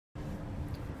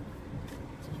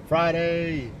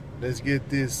Friday. Let's get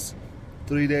this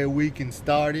 3-day weekend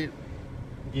started.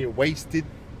 Get wasted,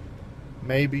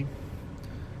 maybe.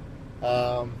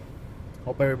 Hope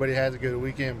everybody has a good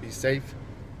weekend. Be safe.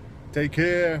 Take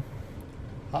care.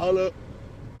 Holla.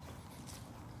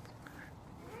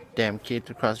 Damn kids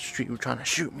across the street were trying to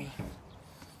shoot me.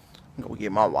 Go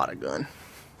get my water gun.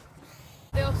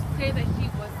 They'll say that he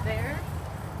was there,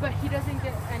 but he doesn't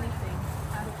get anything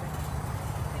out of it.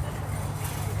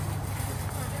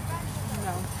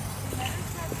 No.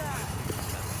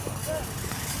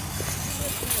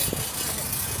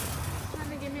 Trying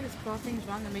to get me to spell things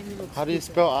wrong and make me look How do you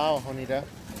stupid. spell owl, Juanita?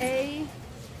 A-I-S-E-S-L-E.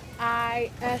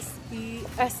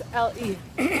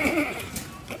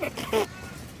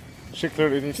 She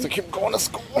clearly needs to keep going to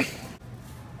school.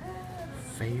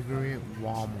 Favorite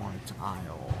Walmart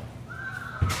aisle.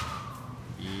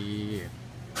 Yeah.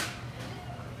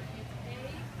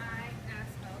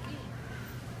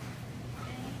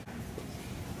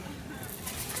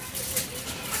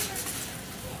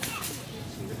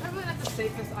 Probably not the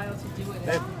safest aisle to do it in.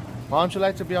 Hey, why don't you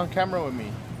like to be on camera with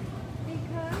me?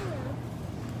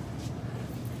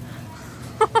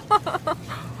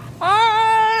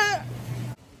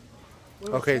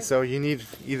 Okay, so you need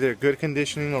either good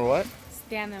conditioning or what?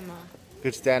 Stamina.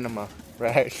 Good stamina,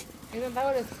 right? Isn't that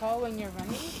what it's called when you're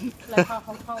running? Like how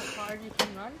hard you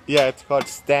can run? Yeah, it's called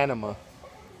stamina.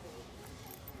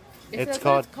 It's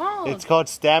called. It's called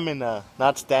stamina,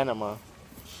 not stamina.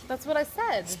 That's what I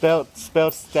said.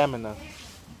 Spelled stamina.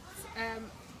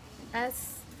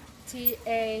 S-T-A-N-I-M-A.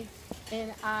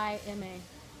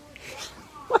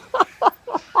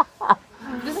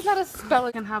 This is not a spell.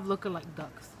 It can have look-alike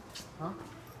ducks. Huh?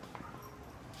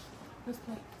 Let's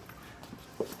play.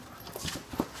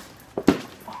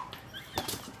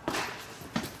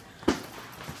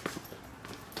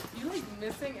 You like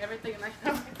missing everything and I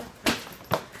have.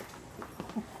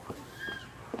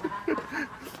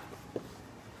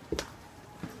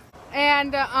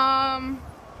 And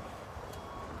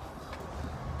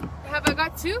have I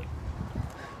got two?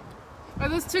 Are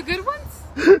those two good ones?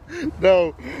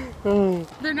 No.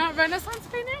 They're not Renaissance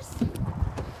painters?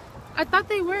 I thought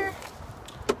they were.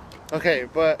 Okay,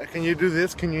 but can you do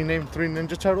this? Can you name 3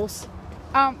 Ninja Turtles?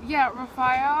 Yeah,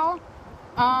 Raphael.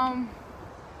 I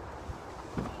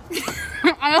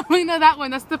only know that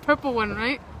one. That's the purple one,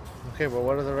 right? Okay, but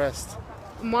what are the rest?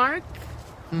 Mark.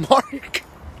 Mark.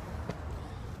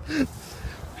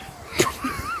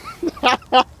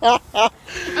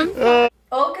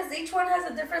 Oh, because each one has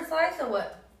a different size or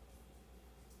what?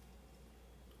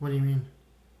 What do you mean?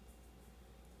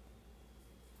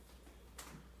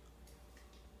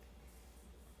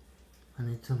 I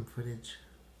need some footage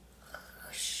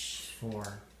for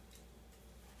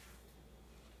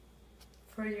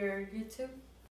For your YouTube?